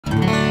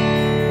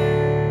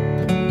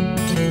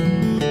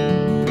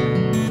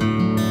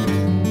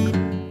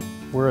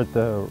at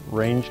the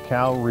Range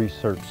Cow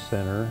Research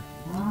Center,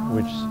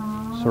 which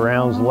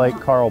surrounds Lake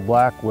Carl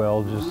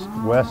Blackwell just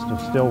west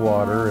of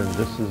Stillwater, and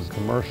this is a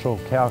commercial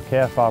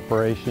cow-calf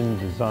operation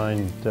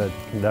designed to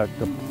conduct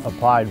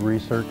applied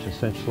research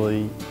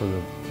essentially for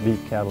the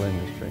beef cattle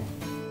industry.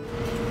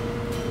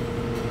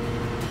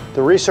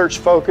 The research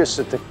focus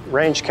at the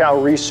Range Cow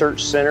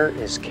Research Center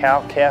is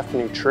cow-calf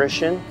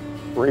nutrition,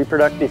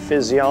 reproductive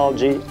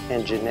physiology,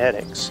 and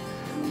genetics.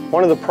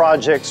 One of the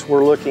projects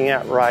we're looking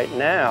at right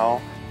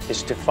now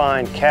is to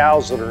find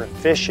cows that are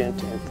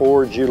efficient in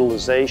forage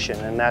utilization,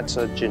 and that's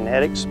a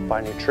genetics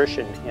by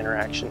nutrition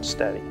interaction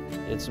study.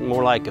 It's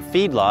more like a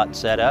feedlot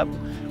setup.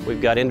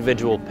 We've got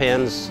individual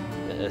pens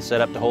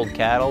set up to hold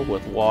cattle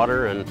with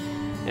water and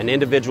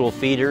individual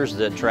feeders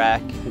that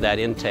track that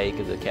intake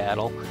of the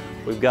cattle.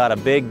 We've got a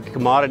big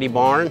commodity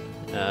barn.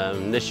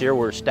 This year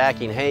we're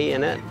stacking hay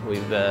in it.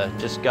 We've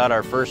just got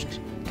our first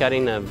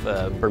cutting of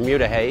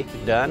Bermuda hay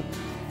done.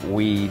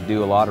 We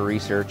do a lot of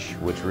research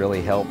which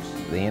really helps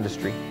the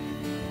industry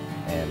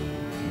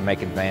and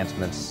make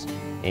advancements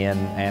in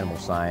animal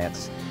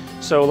science.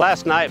 So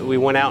last night we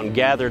went out and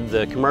gathered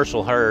the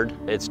commercial herd.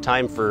 It's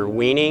time for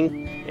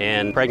weaning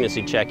and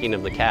pregnancy checking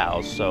of the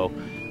cows. So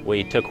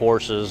we took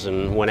horses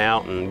and went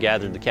out and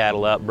gathered the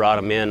cattle up, brought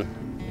them in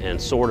and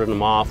sorted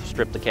them off,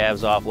 stripped the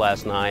calves off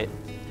last night.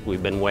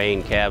 We've been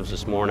weighing calves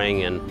this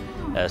morning, and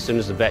as soon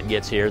as the vet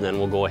gets here, then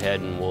we'll go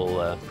ahead and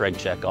we'll preg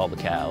check all the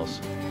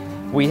cows.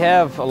 We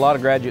have a lot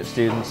of graduate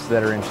students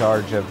that are in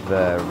charge of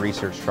the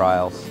research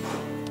trials,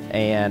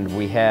 and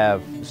we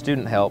have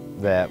student help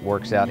that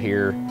works out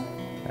here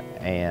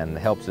and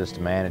helps us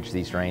to manage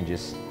these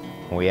ranges.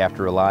 We have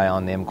to rely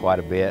on them quite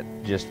a bit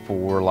just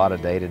for a lot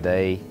of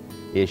day-to-day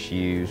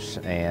issues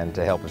and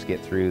to help us get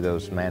through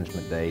those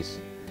management days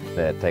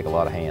that take a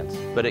lot of hands.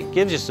 But it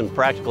gives you some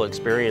practical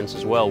experience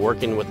as well,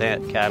 working with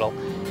that cattle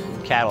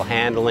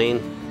handling.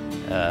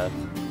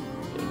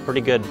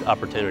 Pretty good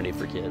opportunity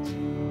for kids.